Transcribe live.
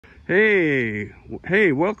Hey,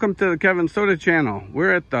 welcome to the Kevin Soda channel.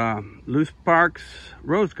 We're at the Loose Parks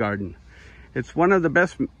Rose Garden. It's one of the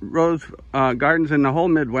best rose gardens in the whole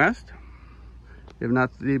Midwest, if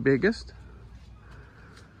not the biggest.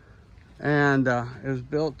 And it was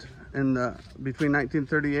built in between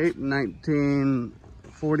 1938 and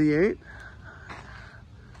 1948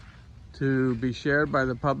 to be shared by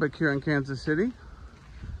the public here in Kansas City.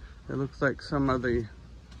 It looks like some of the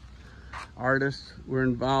artists were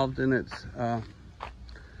involved in its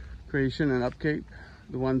creation and upkeep,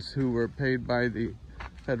 the ones who were paid by the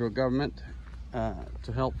federal government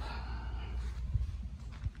to help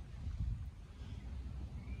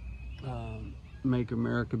make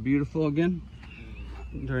America beautiful again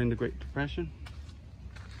during the Great Depression.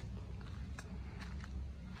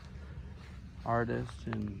 Artists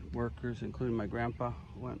and workers, including my grandpa,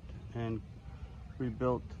 went and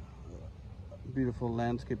rebuilt beautiful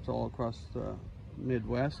landscapes all across the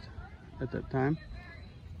Midwest at that time.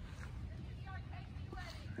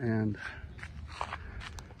 And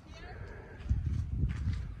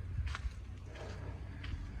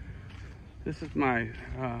this is my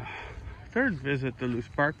third visit to Loose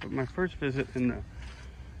Park, but my first visit in the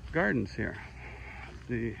gardens here.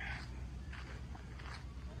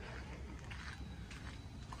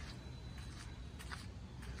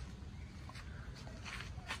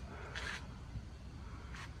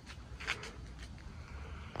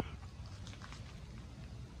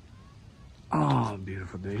 Oh,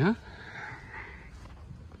 beautiful day, huh?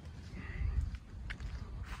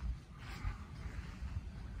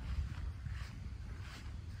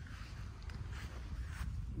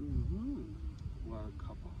 What a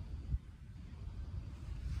couple.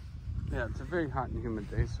 Yeah, it's a very hot and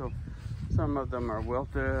humid day, so some of them are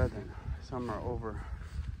wilted and some are over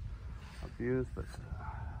abused, but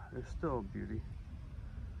there's still a beauty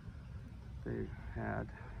they had,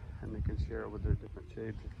 and they can share with their different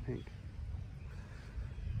shades of pink.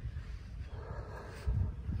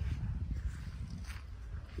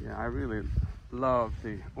 Yeah, I really love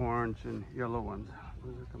the orange and yellow ones.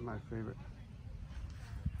 Those are my favorite.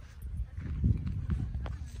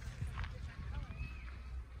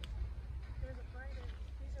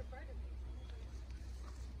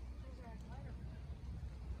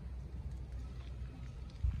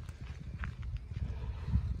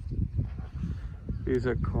 These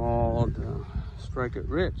are called Strike It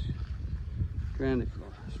Rich.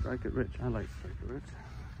 Grandiflora. Strike It Rich. I like Strike It Rich.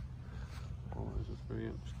 Oh, this is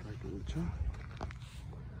brilliant. Strike It Rich.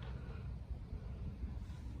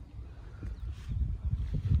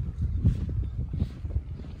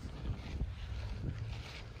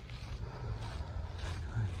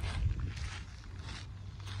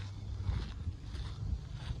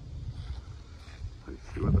 Let's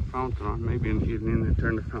see what the fountain on. Maybe in the evening they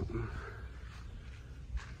turn the fountain on.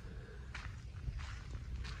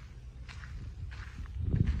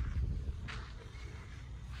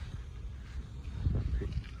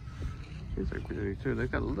 These are pretty too.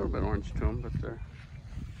 They've got a little bit orange to them, but they're,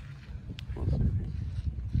 we'll see.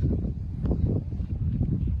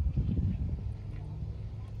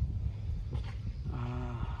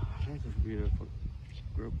 That's a beautiful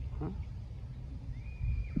group, huh?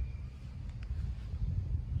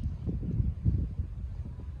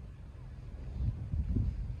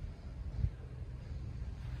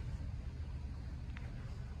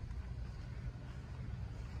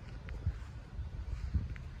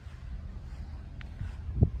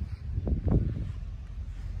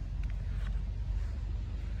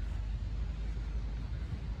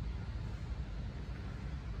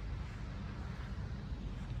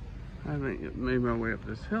 I think it made my way up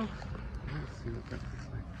this hill. Let's see what that looks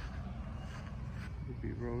like.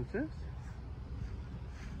 Maybe roses.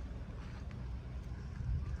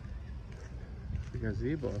 A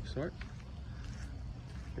gazebo of sorts.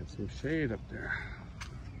 Get some shade up there.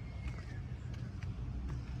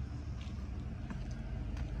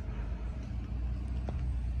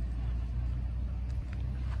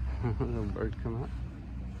 Little bird come up.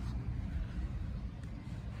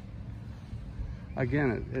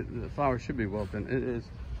 Again, the flowers should be wilting. It is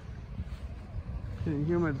getting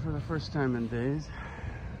humid for the first time in days.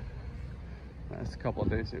 Last couple of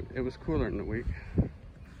days, it was cooler in the week.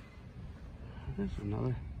 There's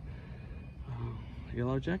another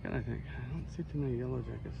yellow jacket, I think. I don't see too many yellow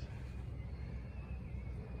jackets.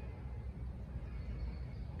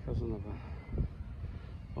 Cousin of a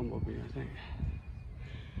bumblebee, I think.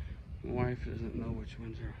 My wife doesn't know which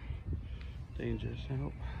ones are dangerous. I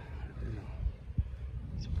hope they don't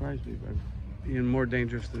surprise me by being more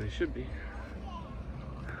dangerous than they should be.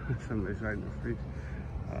 Somebody's riding a free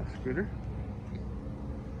scooter.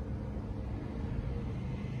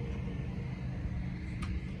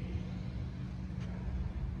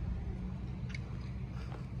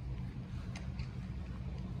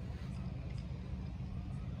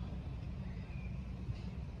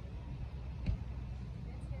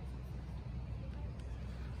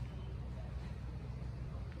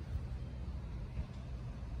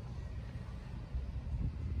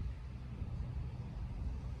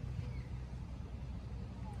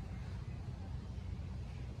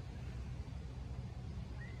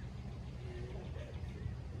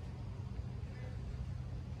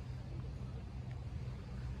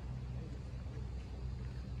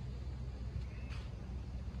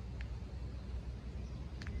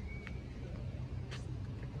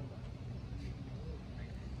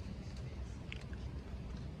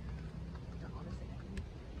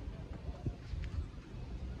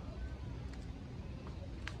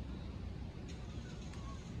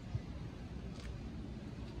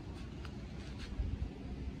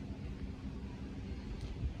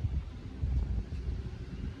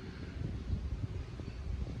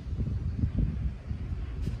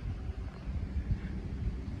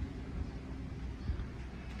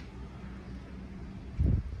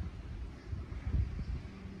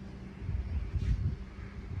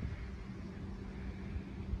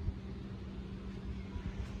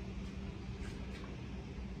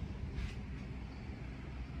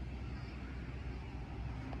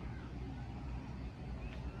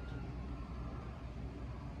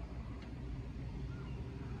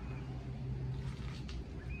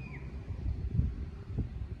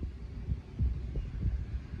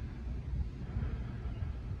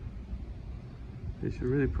 They should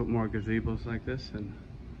really put more gazebos like this in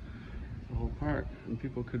the whole park, and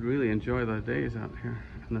people could really enjoy the days out here,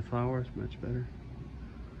 and the flowers much better.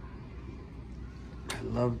 I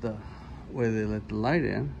love the way they let the light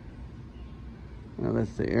in. Now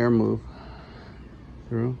lets the air move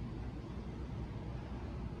through.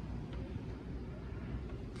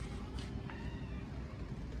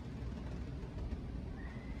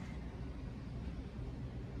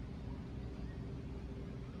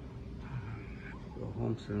 Go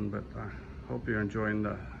home soon, but I hope you're enjoying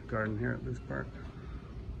the garden here at this park.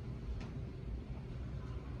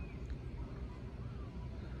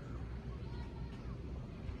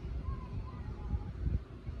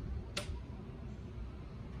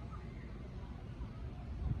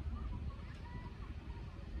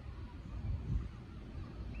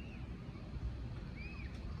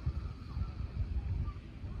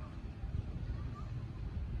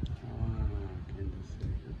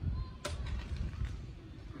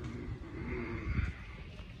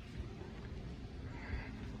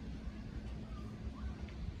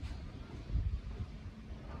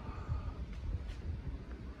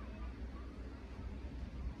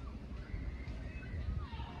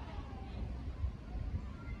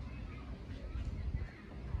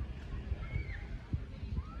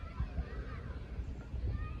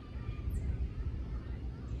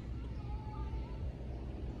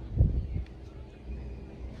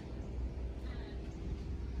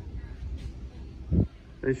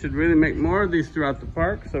 They should really make more of these throughout the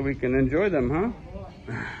park so we can enjoy them, huh?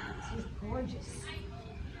 It's just gorgeous.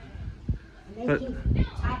 And they keep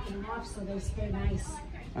topping off so they stay nice.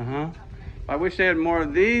 I wish they had more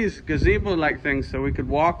of these gazebo-like things so we could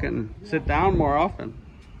walk and sit down more often.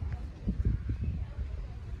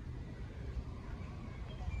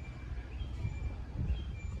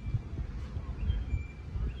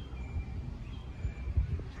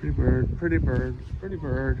 Pretty bird, pretty bird, pretty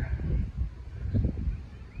bird.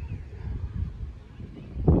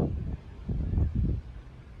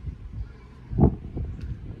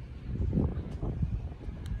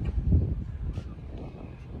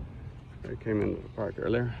 I came into the park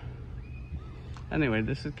earlier. Anyway,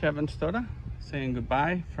 this is Kevin Stoda saying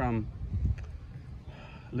goodbye from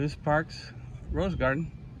Loose Park's Rose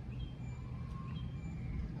Garden.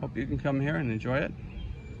 Hope you can come here and enjoy it.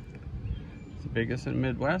 It's the biggest in the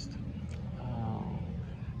Midwest.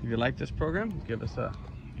 If you like this program, give us a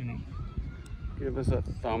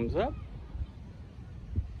thumbs up,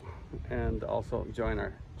 and also join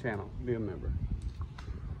our channel, be a member.